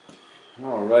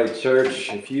All right,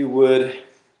 church, if you would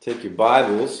take your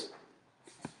Bibles,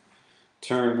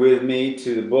 turn with me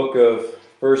to the book of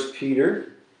 1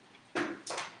 Peter.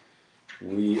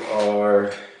 We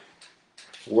are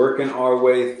working our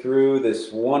way through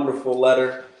this wonderful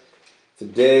letter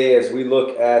today as we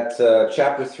look at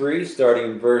chapter 3,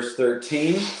 starting in verse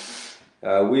 13.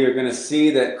 We are going to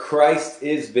see that Christ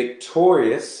is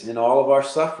victorious in all of our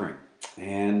suffering.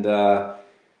 And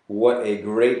what a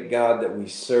great God that we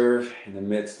serve in the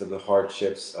midst of the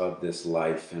hardships of this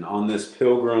life and on this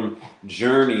pilgrim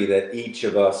journey that each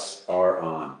of us are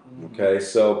on. Okay,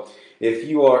 so if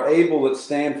you are able, let's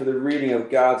stand for the reading of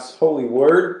God's holy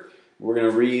word. We're going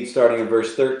to read starting in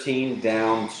verse 13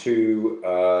 down to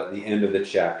the end of the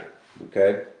chapter.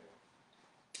 Okay,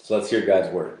 so let's hear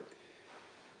God's word.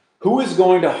 Who is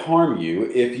going to harm you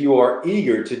if you are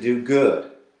eager to do good?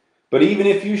 But even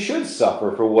if you should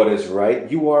suffer for what is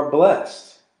right, you are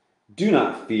blessed. Do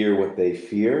not fear what they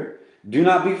fear. Do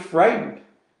not be frightened.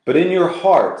 But in your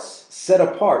hearts, set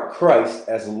apart Christ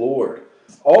as Lord,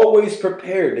 always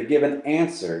prepared to give an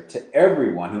answer to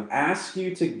everyone who asks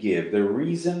you to give the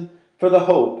reason for the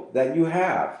hope that you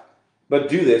have. But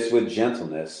do this with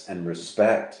gentleness and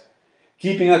respect,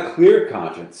 keeping a clear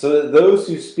conscience, so that those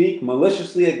who speak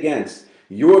maliciously against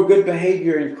your good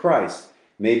behavior in Christ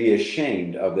may be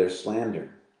ashamed of their slander.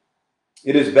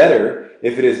 It is better,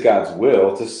 if it is God's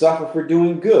will, to suffer for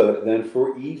doing good than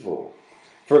for evil.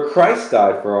 For Christ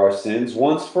died for our sins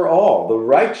once for all, the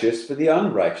righteous for the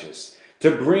unrighteous, to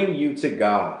bring you to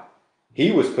God. He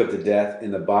was put to death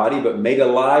in the body, but made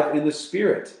alive in the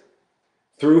Spirit,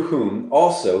 through whom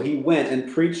also he went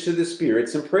and preached to the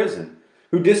spirits in prison,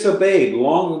 who disobeyed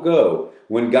long ago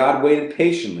when God waited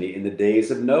patiently in the days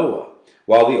of Noah,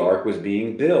 while the ark was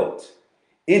being built.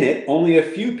 In it, only a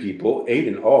few people, 8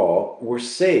 in all, were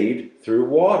saved through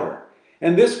water.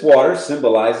 And this water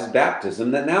symbolizes baptism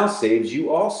that now saves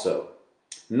you also.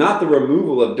 Not the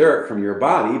removal of dirt from your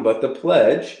body, but the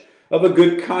pledge of a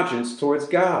good conscience towards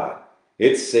God.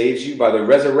 It saves you by the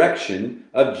resurrection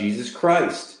of Jesus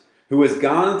Christ, who has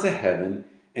gone into heaven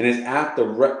and is at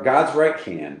God's right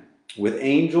hand, with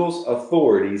angels,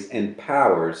 authorities, and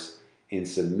powers in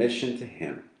submission to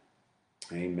him.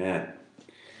 Amen.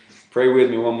 Pray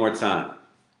with me one more time.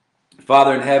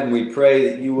 Father in heaven, we pray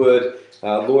that you would,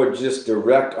 Lord, just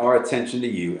direct our attention to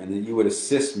you and that you would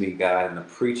assist me, God, in the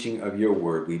preaching of your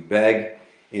word. We beg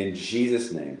in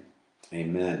Jesus' name.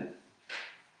 Amen.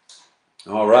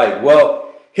 All right.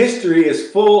 Well, history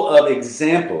is full of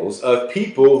examples of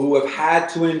people who have had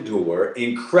to endure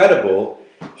incredible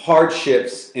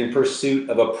hardships in pursuit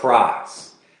of a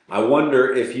prize. I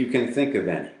wonder if you can think of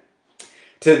any.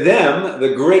 To them,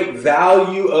 the great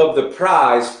value of the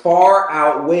prize far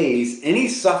outweighs any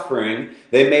suffering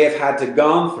they may have had to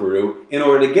gone through in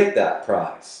order to get that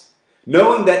prize.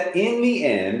 Knowing that in the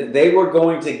end they were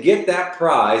going to get that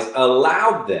prize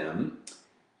allowed them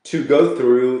to go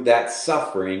through that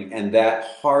suffering and that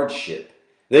hardship.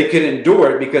 They could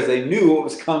endure it because they knew what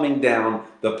was coming down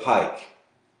the pike.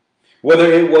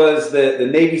 Whether it was the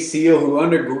Navy SEAL who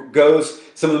undergoes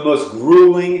some of the most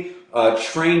grueling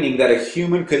training that a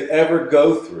human could ever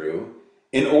go through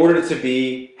in order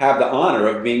to have the honor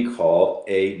of being called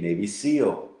a Navy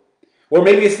SEAL. Or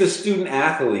maybe it's the student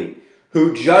athlete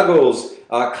who juggles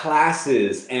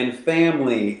classes and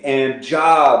family and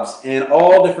jobs and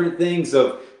all different things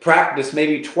of practice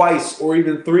maybe twice or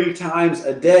even 3 times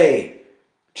a day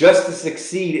just to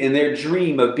succeed in their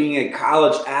dream of being a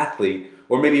college athlete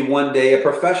or maybe one day a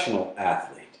professional athlete.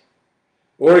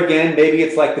 Or again, maybe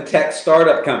it's like the tech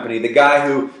startup company, the guy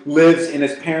who lives in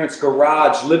his parents'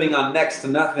 garage, living on next to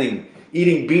nothing,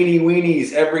 eating beanie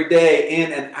weenies every day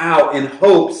in and out in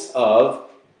hopes of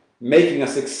making a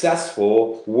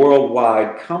successful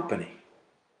worldwide company.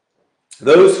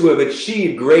 Those who have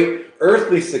achieved great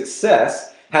earthly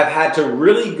success have had to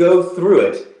really go through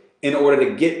it in order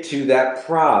to get to that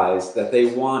prize that they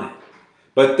wanted.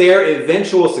 But their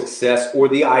eventual success, or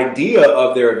the idea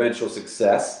of their eventual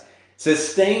success,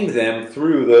 sustained them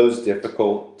through those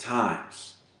difficult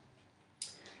times.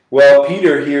 Well,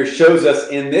 Peter here shows us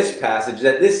in this passage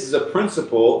that this is a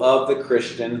principle of the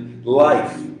Christian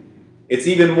life. It's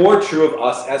even more true of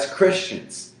us as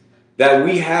Christians, that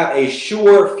we have a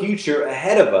sure future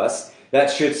ahead of us that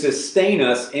should sustain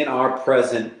us in our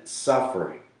present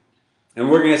suffering. And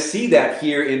we're going to see that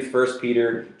here in 1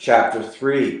 Peter chapter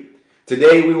 3.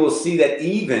 Today we will see that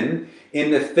even in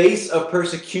the face of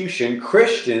persecution,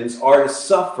 Christians are to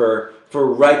suffer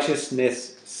for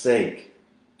righteousness' sake,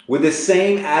 with the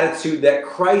same attitude that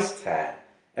Christ had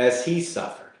as he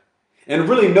suffered. And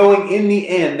really knowing in the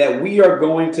end that we are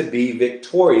going to be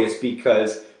victorious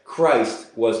because Christ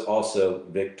was also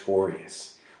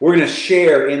victorious. We're going to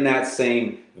share in that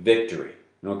same victory.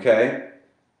 Okay?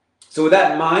 So with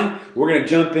that in mind, we're going to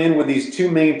jump in with these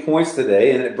two main points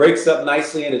today, and it breaks up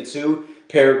nicely into two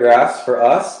paragraphs for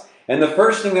us. And the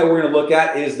first thing that we're going to look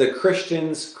at is the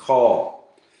Christian's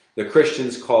call. The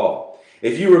Christian's call.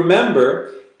 If you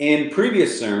remember, in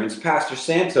previous sermons, Pastor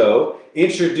Santo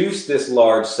introduced this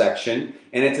large section,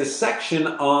 and it's a section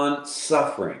on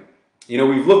suffering. You know,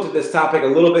 we've looked at this topic a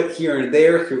little bit here and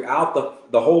there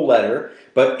throughout the whole letter,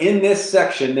 but in this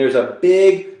section, there's a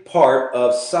big part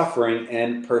of suffering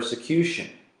and persecution.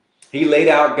 He laid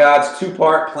out God's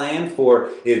two-part plan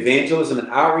for evangelism and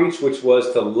outreach, which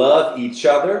was to love each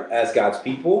other as God's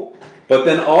people, but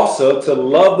then also to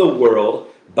love the world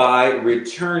by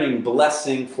returning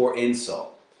blessing for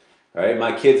insult. All right,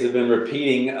 my kids have been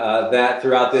repeating that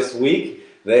throughout this week.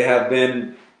 They have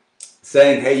been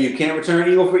saying, hey, you can't return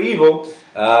evil for evil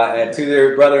to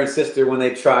their brother and sister when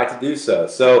they try to do so.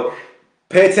 So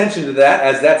pay attention to that,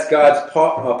 as that's God's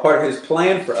part of his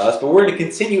plan for us. But we're going to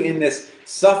continue in this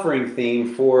suffering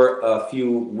theme for a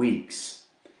few weeks.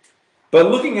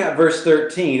 But looking at verse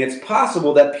 13, it's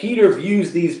possible that Peter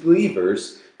views these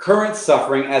believers' current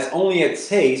suffering as only a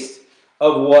taste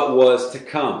of what was to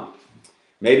come.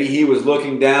 Maybe he was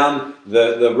looking down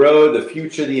the road, the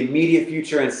future, the immediate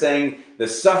future, and saying the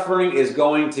suffering is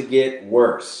going to get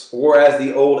worse. Or as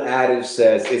the old adage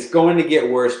says, it's going to get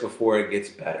worse before it gets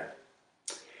better.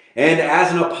 And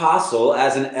as an apostle,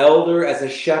 as an elder, as a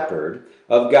shepherd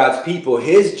of God's people,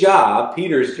 his job,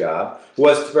 Peter's job,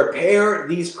 was to prepare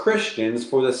these Christians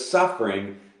for the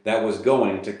suffering that was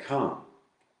going to come.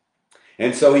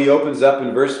 And so he opens up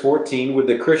in verse 14 with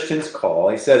the Christian's call.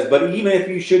 He says, but even if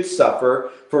you should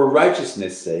suffer for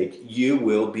righteousness' sake, you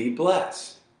will be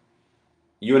blessed.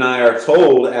 You and I are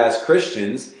told as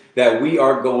Christians that we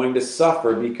are going to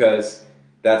suffer because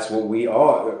that's what we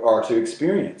are to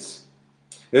experience.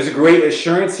 There's a great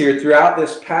assurance here throughout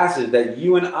this passage that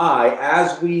you and I,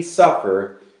 as we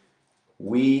suffer,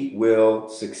 we will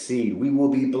succeed. We will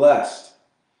be blessed.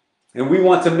 And we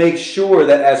want to make sure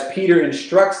that as Peter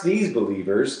instructs these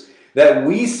believers, that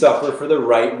we suffer for the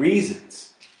right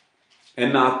reasons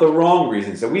and not the wrong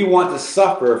reasons. That we want to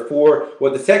suffer for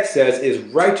what the text says is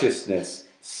righteousness'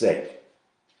 sake.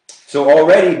 So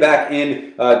already back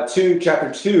in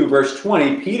chapter 2, verse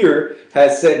 20, Peter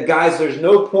has said, guys, there's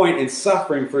no point in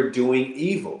suffering for doing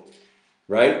evil.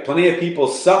 Right? Plenty of people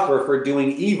suffer for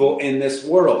doing evil in this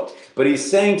world. But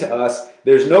he's saying to us,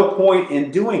 there's no point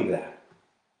in doing that.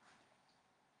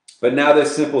 But now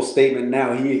this simple statement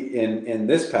now, in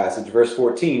this passage, verse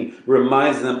 14,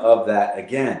 reminds them of that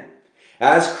again.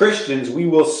 As Christians, we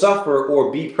will suffer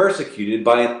or be persecuted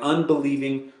by an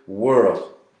unbelieving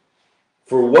world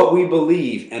for what we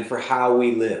believe and for how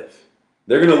we live.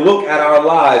 They're going to look at our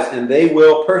lives and they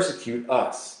will persecute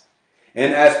us.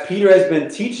 And as Peter has been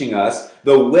teaching us,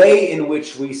 the way in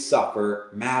which we suffer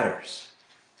matters.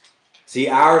 See,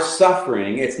 our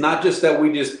suffering, it's not just that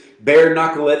we just bare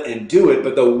knuckle it and do it,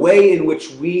 but the way in which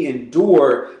we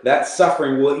endure that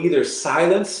suffering will either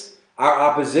silence our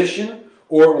opposition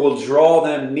or it will draw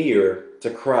them near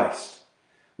to Christ.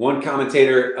 One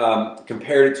commentator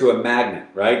compared it to a magnet,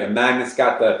 right? A magnet's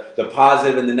got the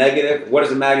positive and the negative. What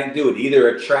does a magnet do? It either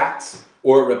attracts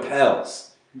or it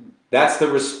repels. That's the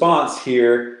response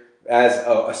here as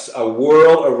a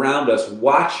world around us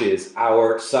watches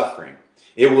our suffering.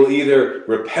 It will either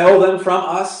repel them from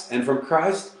us and from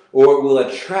Christ, or it will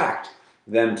attract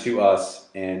them to us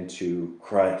and to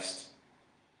Christ.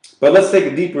 But let's take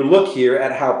a deeper look here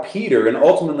at how Peter and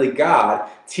ultimately God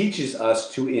teaches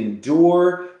us to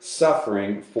endure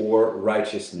suffering for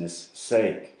righteousness'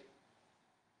 sake.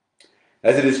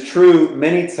 As it is true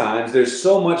many times, there's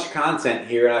so much content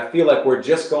here, and I feel like we're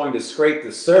just going to scrape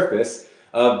the surface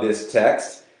of this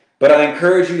text. But I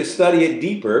encourage you to study it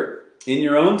deeper in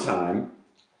your own time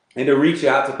and to reach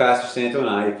out to Pastor Santo and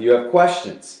I if you have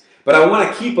questions. But I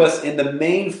want to keep us in the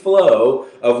main flow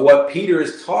of what Peter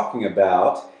is talking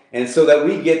about, and so that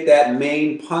we get that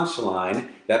main punchline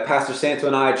that Pastor Santo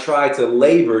and I try to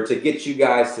labor to get you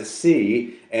guys to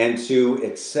see and to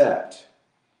accept.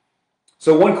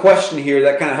 So one question here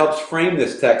that kind of helps frame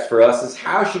this text for us is,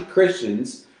 how should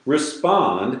Christians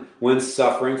respond when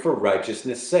suffering for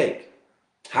righteousness' sake?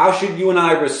 How should you and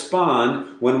I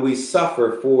respond when we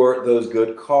suffer for those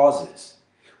good causes?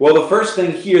 Well, the first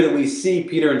thing here that we see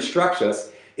Peter instructs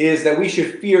us is that we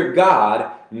should fear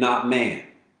God, not man.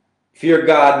 Fear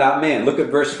God, not man. Look at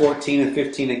verse 14 and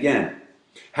 15 again.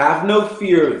 Have no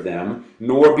fear of them,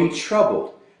 nor be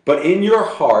troubled, but in your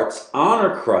hearts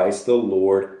honor Christ the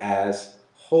Lord as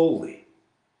holy.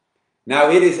 Now,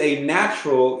 it is a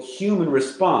natural human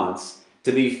response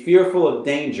to be fearful of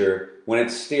danger when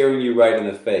it's staring you right in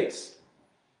the face.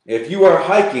 If you are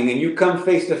hiking and you come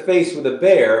face to face with a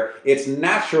bear, it's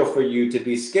natural for you to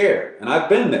be scared. And I've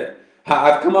been there.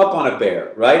 I've come up on a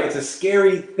bear, right? It's a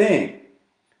scary thing.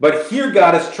 But here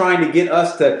God is trying to get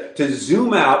us to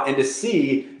zoom out and to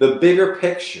see the bigger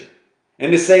picture.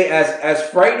 And to say, as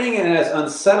frightening and as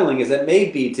unsettling as it may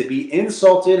be to be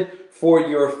insulted for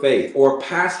your faith, or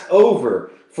passed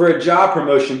over for a job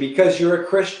promotion because you're a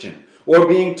Christian, or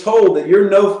being told that you're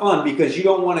no fun because you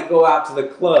don't want to go out to the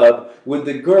club with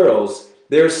the girls,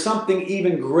 there's something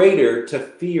even greater to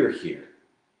fear here.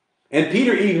 And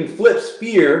Peter even flips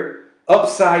fear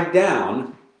upside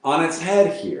down on its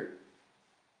head here.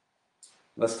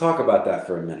 Let's talk about that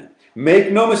for a minute.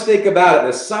 Make no mistake about it,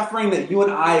 the suffering that you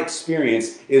and I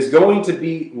experience is going to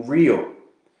be real.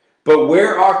 But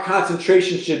where our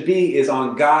concentration should be is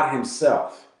on God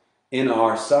Himself in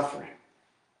our suffering.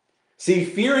 See,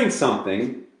 fearing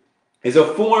something is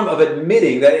a form of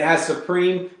admitting that it has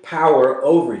supreme power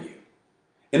over you.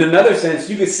 In another sense,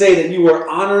 you could say that you are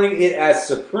honoring it as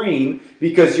supreme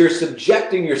because you're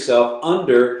subjecting yourself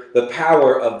under the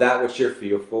power of that which you're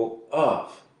fearful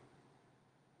of.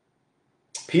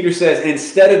 Peter says,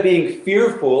 instead of being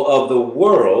fearful of the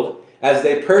world as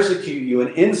they persecute you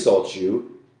and insult you,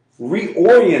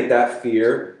 reorient that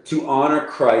fear to honor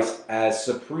Christ as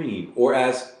supreme or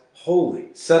as holy,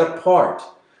 set apart.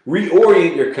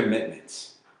 Reorient your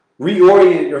commitments.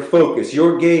 Reorient your focus,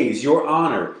 your gaze, your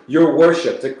honor, your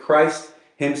worship to Christ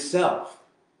Himself.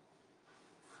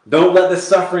 Don't let the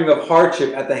suffering of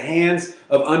hardship at the hands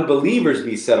of unbelievers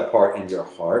be set apart in your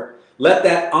heart. Let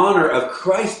that honor of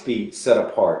Christ be set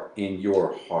apart in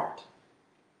your heart.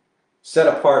 Set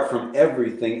apart from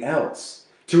everything else.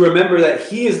 To remember that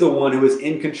He is the one who is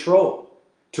in control.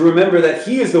 To remember that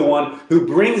He is the one who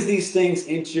brings these things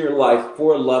into your life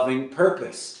for a loving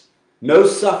purpose. No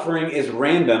suffering is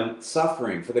random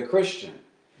suffering for the Christian.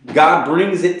 God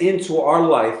brings it into our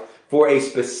life for a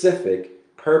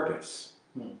specific purpose.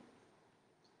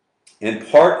 And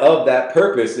part of that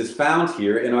purpose is found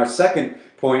here in our second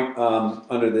point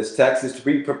under this text, is to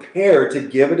be prepared to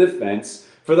give a defense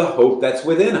for the hope that's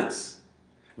within us.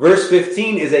 Verse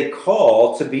 15 is a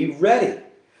call to be ready.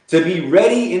 To be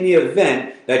ready in the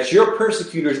event that your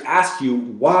persecutors ask you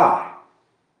why.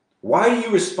 Why do you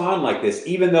respond like this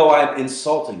even though I'm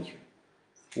insulting you?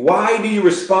 Why do you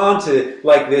respond to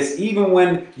like this even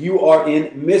when you are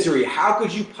in misery? How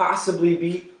could you possibly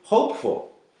be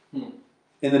hopeful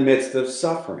in the midst of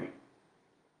suffering?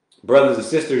 Brothers and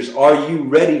sisters, are you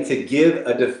ready to give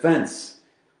a defense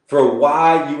for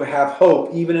why you have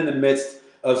hope even in the midst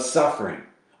of suffering?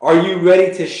 Are you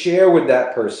ready to share with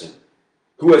that person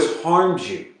who has harmed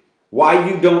you why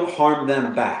you don't harm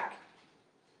them back?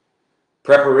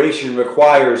 Preparation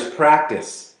requires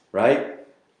practice, right?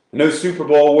 No Super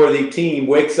Bowl worthy team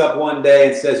wakes up one day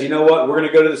and says, you know what, we're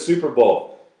going to go to the Super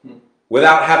Bowl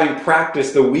without having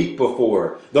practiced the week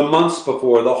before, the months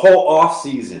before, the whole off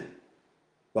season.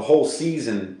 The whole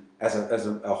season as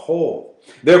a whole.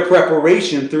 Their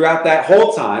preparation throughout that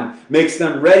whole time makes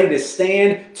them ready to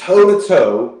stand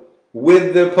toe-to-toe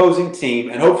with the opposing team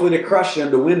and hopefully to crush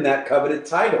them to win that coveted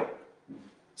title.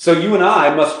 So you and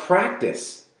I must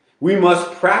practice. We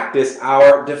must practice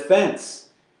our defense.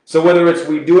 So whether it's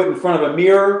we do it in front of a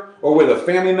mirror or with a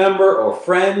family member or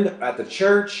friend at the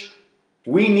church,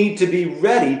 we need to be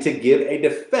ready to give a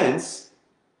defense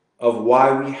of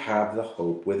why we have the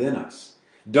hope within us.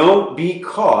 Don't be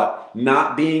caught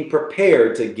not being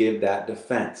prepared to give that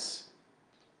defense.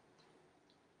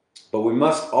 But we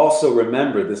must also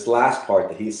remember this last part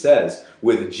that he says,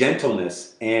 with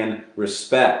gentleness and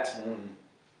respect.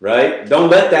 Right?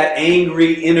 Don't let that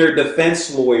angry inner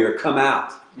defense lawyer come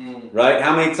out. Right?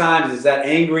 How many times does that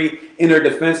angry inner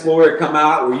defense lawyer come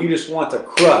out where you just want to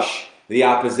crush the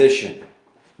opposition?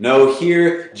 No,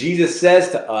 here Jesus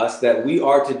says to us that we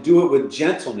are to do it with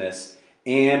gentleness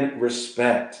and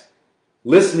respect.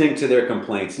 Listening to their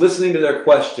complaints, listening to their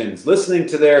questions, listening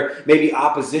to their maybe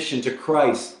opposition to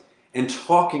Christ, and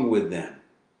talking with them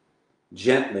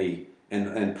gently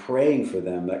and praying for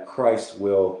them that Christ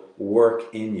will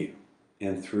work in you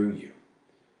and through you.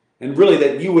 And really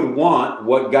that you would want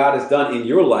what God has done in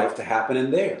your life to happen in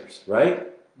theirs, right?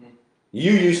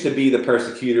 You used to be the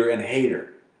persecutor and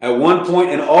hater. At one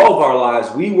point in all of our lives,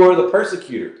 we were the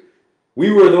persecutor. We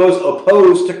were those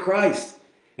opposed to Christ.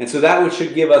 And so that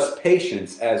should give us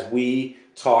patience as we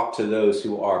talk to those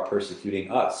who are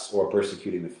persecuting us or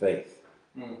persecuting the faith.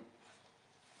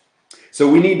 So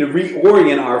we need to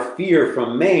reorient our fear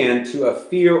from man to a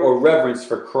fear or reverence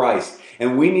for Christ.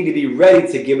 And we need to be ready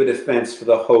to give a defense for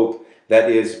the hope that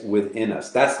is within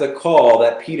us. That's the call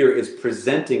that Peter is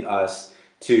presenting us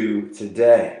to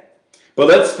today. But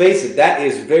let's face it, that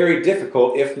is very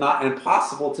difficult, if not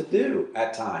impossible to do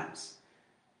at times.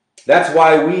 That's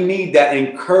why we need that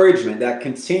encouragement, that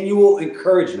continual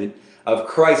encouragement of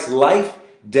Christ's life,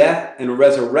 death, and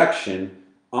resurrection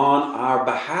on our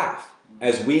behalf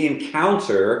as we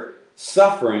encounter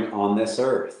suffering on this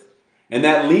earth. And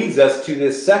that leads us to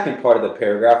this second part of the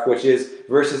paragraph, which is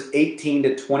verses 18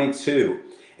 to 22.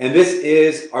 And this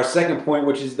is our second point,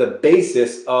 which is the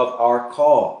basis of our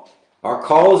call. Our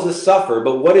call is to suffer,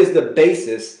 but what is the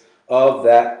basis of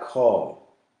that call?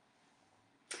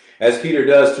 As Peter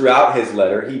does throughout his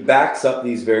letter, he backs up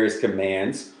these various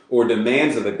commands or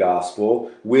demands of the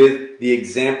gospel with the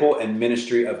example and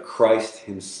ministry of Christ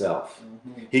himself.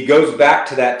 He goes back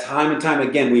to that time and time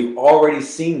again. We've already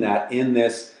seen that in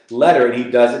this letter, and he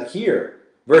does it here.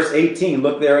 Verse 18,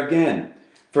 look there again.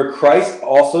 For Christ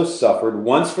also suffered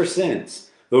once for sins,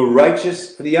 the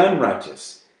righteous for the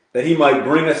unrighteous, that he might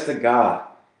bring us to God,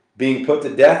 being put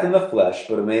to death in the flesh,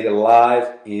 but made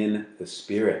alive in the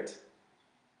Spirit.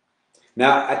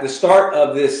 Now, at the start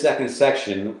of this second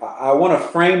section, I want to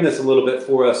frame this a little bit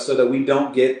for us so that we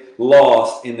don't get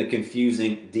lost in the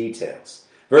confusing details.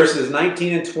 Verses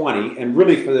 19 and 20, and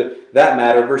really for that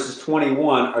matter, verses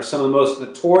 21, are some of the most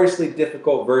notoriously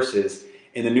difficult verses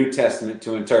in the New Testament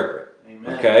to interpret.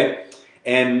 Amen. Okay?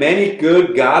 And many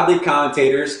good, godly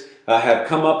commentators have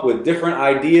come up with different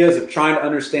ideas of trying to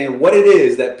understand what it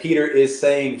is that Peter is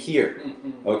saying here.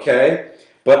 Okay?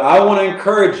 But I want to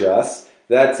encourage us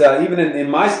that even in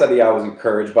my study, I was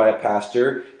encouraged by a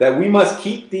pastor that we must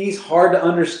keep these hard to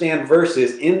understand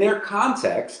verses in their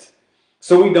context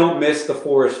so we don't miss the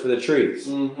forest for the trees.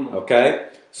 Okay?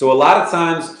 So a lot of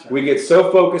times we get so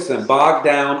focused and bogged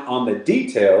down on the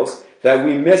details that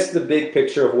we miss the big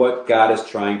picture of what God is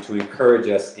trying to encourage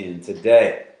us in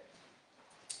today.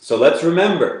 So let's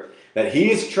remember that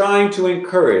he is trying to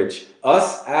encourage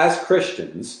us as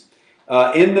Christians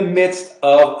in the midst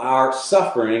of our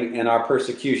suffering and our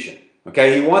persecution.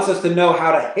 Okay, he wants us to know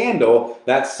how to handle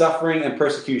that suffering and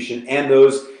persecution and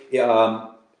those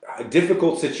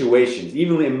difficult situations,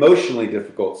 even emotionally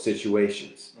difficult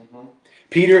situations.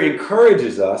 Peter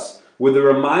encourages us with a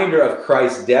reminder of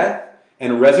Christ's death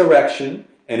and resurrection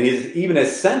and his even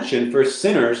ascension for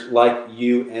sinners like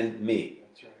you and me.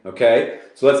 Okay,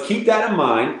 so let's keep that in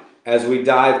mind as we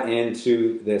dive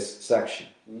into this section.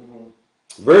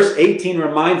 Verse 18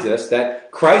 reminds us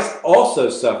that Christ also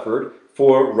suffered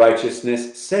for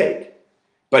righteousness' sake,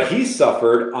 but he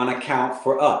suffered on account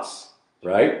for us,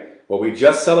 right? What we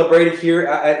just celebrated here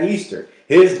at Easter.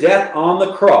 His death on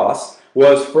the cross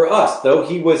was for us. Though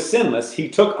he was sinless, he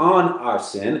took on our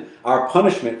sin, our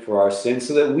punishment for our sin,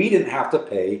 so that we didn't have to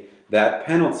pay that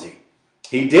penalty.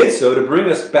 He did so to bring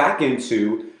us back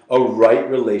into a right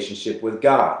relationship with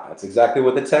God. That's exactly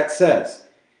what the text says.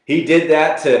 He did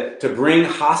that to bring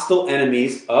hostile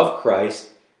enemies of Christ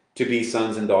to be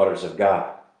sons and daughters of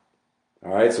God.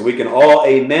 All right, so we can all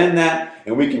amen that,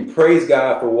 and we can praise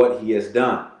God for what he has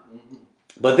done.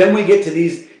 But then we get to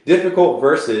these difficult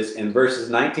verses in verses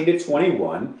 19 to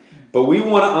 21, but we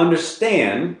want to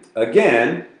understand,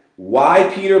 again,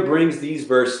 why Peter brings these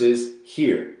verses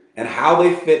here and how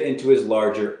they fit into his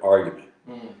larger argument.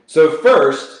 So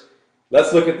first,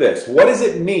 let's look at this. What does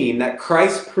it mean that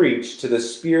Christ preached to the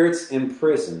spirits in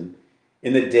prison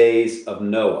in the days of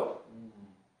Noah?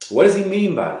 What does he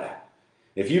mean by that?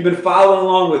 If you've been following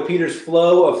along with Peter's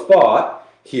flow of thought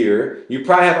here, you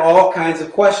probably have all kinds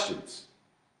of questions.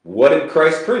 What did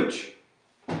Christ preach?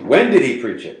 When did he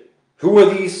preach it? Who are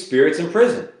these spirits in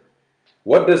prison?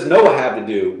 What does Noah have to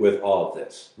do with all of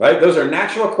this? Right? Those are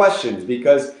natural questions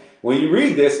because when you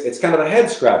read this, it's kind of a head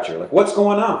scratcher. Like, what's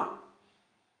going on?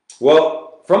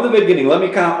 Well, from the beginning, let me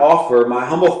kind of offer my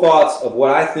humble thoughts of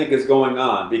what I think is going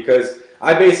on, because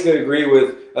I basically agree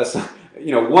with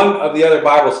one of the other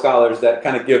Bible scholars that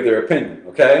kind of give their opinion,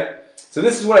 okay? So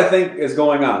this is what I think is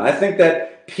going on. I think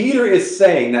that Peter is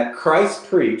saying that Christ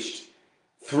preached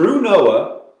through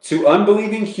Noah to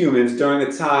unbelieving humans during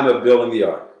the time of building the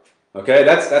ark. Okay,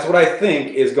 that's what I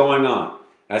think is going on.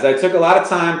 As I took a lot of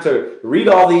time to read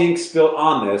all the ink spilt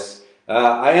on this,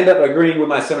 I end up agreeing with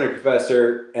my seminary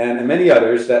professor and many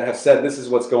others that have said this is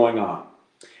what's going on.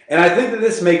 And I think that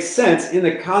this makes sense in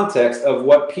the context of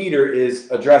what Peter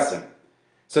is addressing.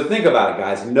 So think about it,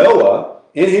 guys. Noah,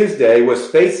 in his day, was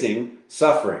facing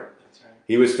suffering.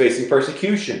 He was facing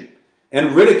persecution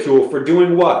and ridicule for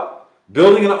doing what?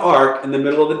 Building an ark in the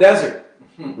middle of the desert,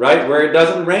 right? Where it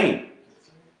doesn't rain.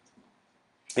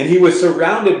 And he was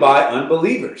surrounded by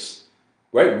unbelievers,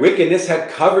 right? Wickedness had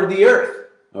covered the earth.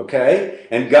 Okay?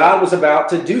 And God was about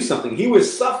to do something. He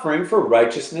was suffering for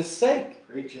righteousness' sake.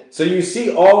 Preach it. So you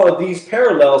see all of these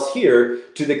parallels here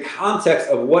to the context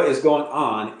of what is going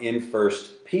on in 1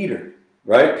 Peter.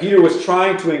 Right? Peter was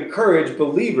trying to encourage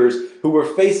believers who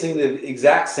were facing the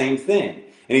exact same thing.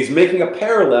 And he's making a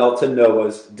parallel to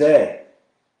Noah's day.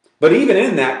 But even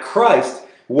in that, Christ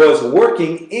was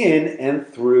working in and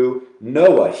through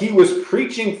Noah. He was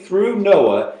preaching through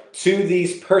Noah to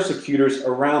these persecutors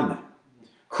around them.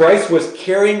 Christ was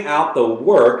carrying out the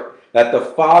work that the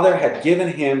Father had given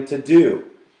him to do.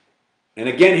 And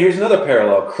again, here's another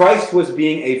parallel. Christ was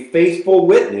being a faithful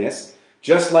witness,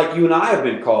 just like you and I have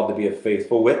been called to be a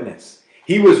faithful witness.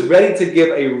 He was ready to give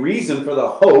a reason for the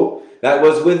hope that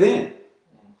was within.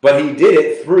 But he did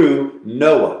it through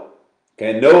Noah.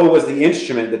 Okay, Noah was the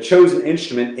instrument, the chosen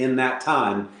instrument in that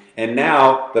time. And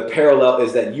now the parallel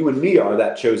is that you and me are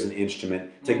that chosen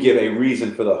instrument to give a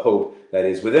reason for the hope that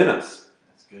is within us.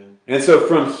 That's good. And so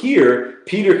from here,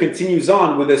 Peter continues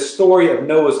on with this story of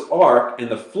Noah's ark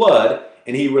and the flood,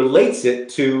 and he relates it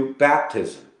to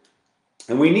baptism.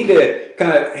 And we need to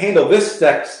kind of handle this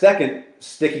second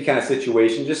sticky kind of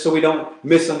situation just so we don't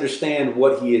misunderstand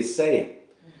what he is saying.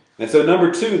 And so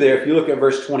number 2 there, if you look at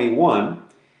verse 21,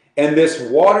 and this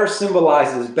water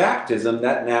symbolizes baptism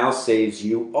that now saves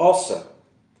you also.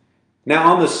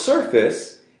 Now on the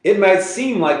surface, it might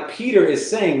seem like Peter is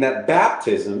saying that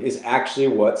baptism is actually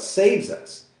what saves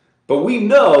us. But we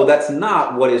know that's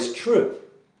not what is true,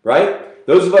 right?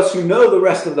 Those of us who know the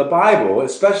rest of the Bible,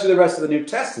 especially the rest of the New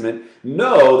Testament,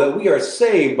 know that we are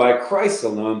saved by Christ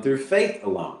alone through faith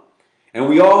alone. And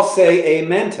we all say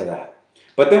amen to that.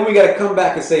 But then we got to come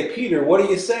back and say, Peter, what are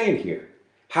you saying here?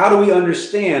 How do we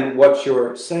understand what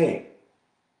you're saying?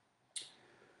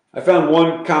 I found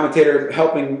one commentator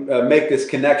helping make this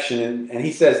connection, and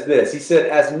he says this. He said,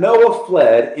 as Noah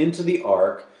fled into the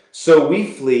ark, so we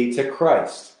flee to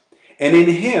Christ. And in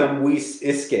him we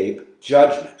escape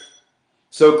judgment.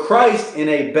 So Christ, in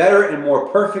a better and more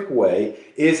perfect way,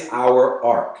 is our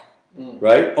ark.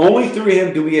 Right? Only through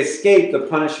him do we escape the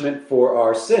punishment for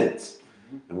our sins.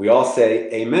 And we all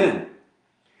say amen.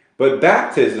 But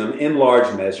baptism, in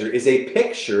large measure, is a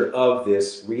picture of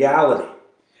this reality.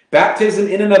 Baptism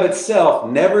in and of itself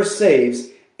never saves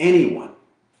anyone.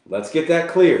 Let's get that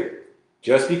clear.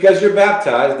 Just because you're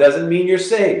baptized doesn't mean you're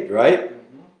saved, right?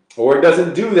 Or it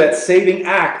doesn't do that saving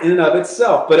act in and of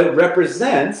itself, but it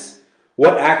represents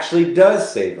what actually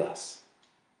does save us.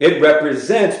 It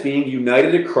represents being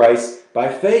united to Christ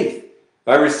by faith,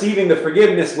 by receiving the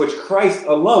forgiveness which Christ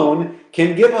alone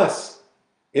can give us.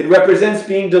 It represents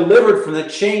being delivered from the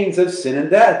chains of sin and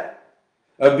death,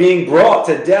 of being brought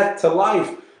to death to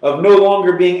life, of no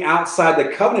longer being outside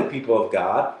the covenant people of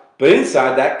God, but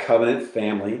inside that covenant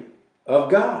family of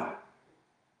God.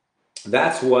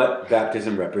 That's what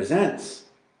baptism represents.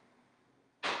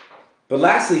 But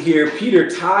lastly here, Peter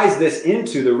ties this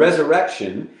into the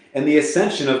resurrection and the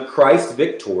ascension of Christ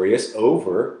victorious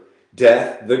over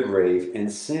death, the grave, and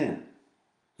sin.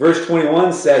 Verse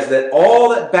 21 says that all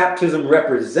that baptism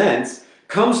represents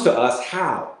comes to us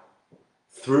how?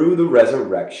 Through the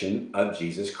resurrection of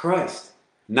Jesus Christ.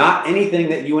 Not anything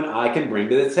that you and I can bring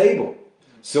to the table.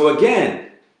 So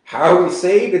again, how are we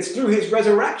saved? It's through his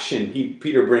resurrection,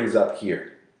 Peter brings up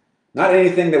here. Not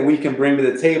anything that we can bring to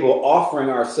the table, offering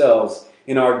ourselves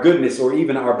in our goodness or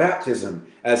even our baptism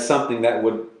as something that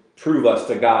would prove us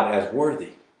to God as worthy.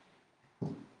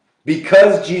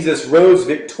 Because Jesus rose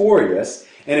victorious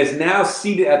and is now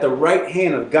seated at the right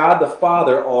hand of God the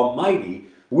Father Almighty,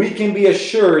 we can be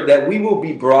assured that we will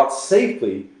be brought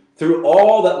safely through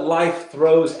all that life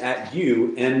throws at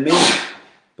you and me.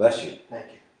 Bless you. Thank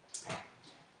you.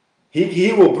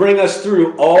 He will bring us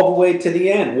through all the way to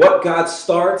the end. What God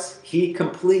starts, he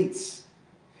completes.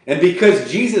 And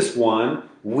because Jesus won,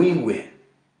 we win.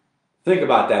 Think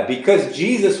about that. Because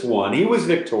Jesus won, he was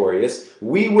victorious,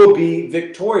 we will be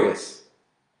victorious.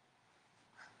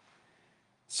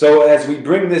 So as we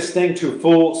bring this thing to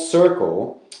full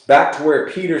circle, back to where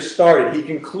Peter started, he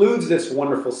concludes this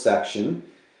wonderful section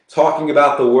talking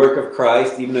about the work of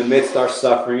Christ even amidst our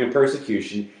suffering and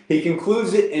persecution. He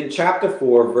concludes it in chapter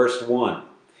 4, verse 1.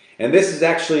 And this is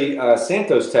actually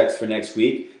Santo's text for next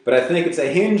week, but I think it's a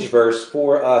hinge verse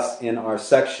for us in our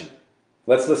section.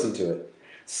 Let's listen to it.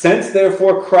 Since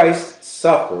therefore Christ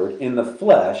suffered in the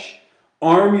flesh,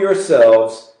 arm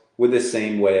yourselves with the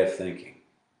same way of thinking.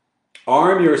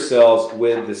 Arm yourselves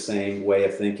with the same way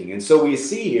of thinking. And so we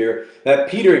see here that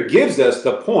Peter gives us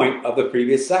the point of the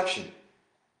previous section.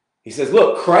 He says,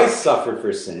 look, Christ suffered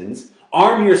for sins.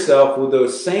 Arm yourself with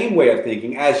those same way of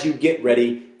thinking as you get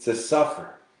ready to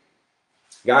suffer.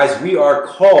 Guys, we are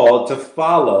called to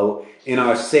follow in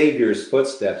our Savior's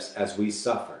footsteps as we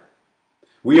suffer.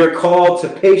 We are called to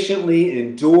patiently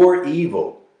endure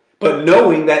evil, but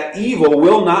knowing that evil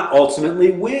will not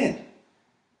ultimately win.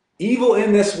 Evil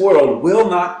in this world will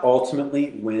not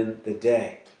ultimately win the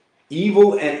day.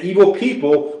 Evil and evil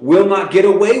people will not get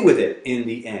away with it in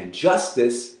the end.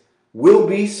 Justice will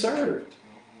be served.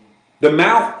 The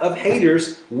mouth of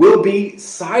haters will be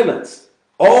silenced.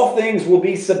 All things will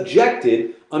be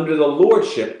subjected under the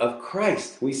lordship of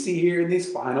Christ. We see here in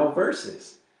these final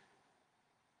verses.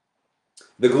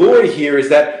 The glory here is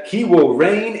that he will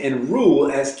reign and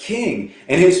rule as king,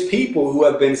 and his people who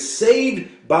have been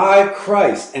saved by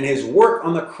Christ and his work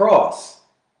on the cross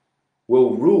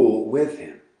will rule with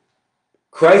him.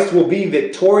 Christ will be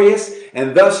victorious,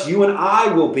 and thus you and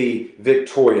I will be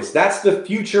victorious. That's the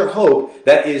future hope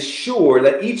that is sure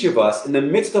that each of us, in the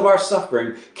midst of our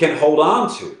suffering, can hold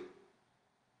on to,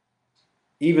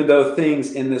 even though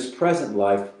things in this present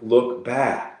life look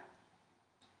bad.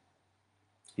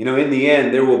 You know, in the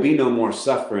end, there will be no more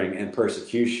suffering and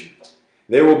persecution.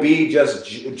 There will be just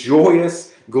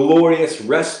joyous, glorious,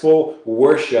 restful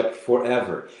worship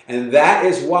forever. And that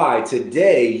is why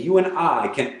today you and I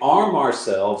can arm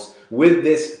ourselves with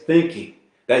this thinking,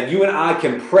 that you and I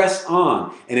can press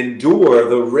on and endure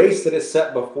the race that is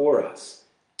set before us,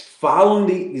 following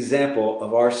the example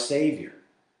of our Savior,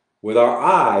 with our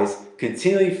eyes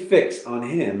continually fixed on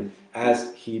him,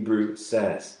 as Hebrews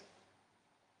says.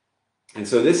 And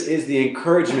so this is the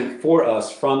encouragement for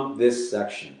us from this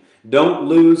section. Don't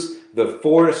lose the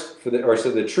forest for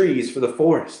the trees for the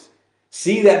forest.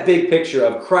 See that big picture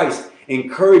of Christ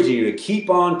encouraging you to keep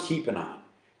on keeping on,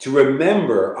 to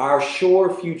remember our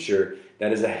sure future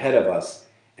that is ahead of us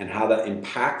and how that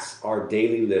impacts our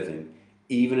daily living,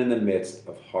 even in the midst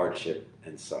of hardship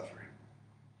and suffering.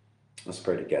 Let's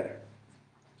pray together.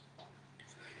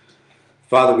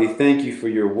 Father, we thank you for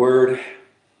your word.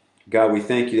 God, we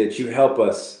thank you that you help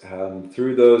us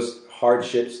through those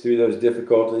hardships, through those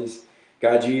difficulties.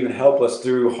 God, you even help us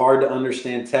through hard to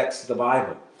understand texts of the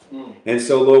Bible. And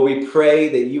so, Lord, we pray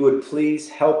that you would please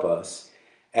help us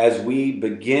as we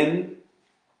begin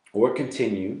or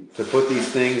continue to put these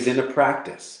things into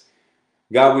practice.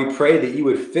 God, we pray that you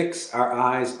would fix our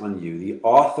eyes on you, the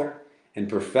author and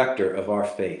perfecter of our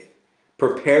faith.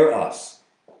 Prepare us.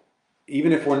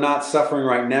 Even if we're not suffering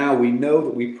right now, we know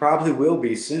that we probably will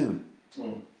be soon.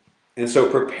 And so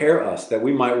prepare us that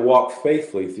we might walk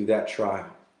faithfully through that trial.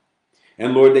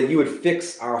 And Lord, that you would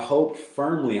fix our hope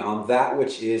firmly on that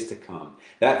which is to come.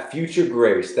 That future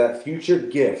grace, that future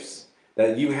gifts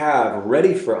that you have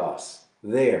ready for us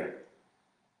there.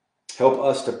 Help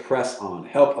us to press on.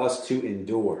 Help us to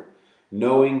endure,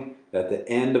 knowing that the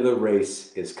end of the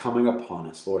race is coming upon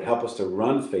us. Lord, help us to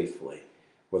run faithfully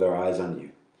with our eyes on you.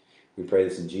 We pray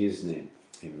this in Jesus' name.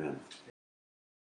 Amen.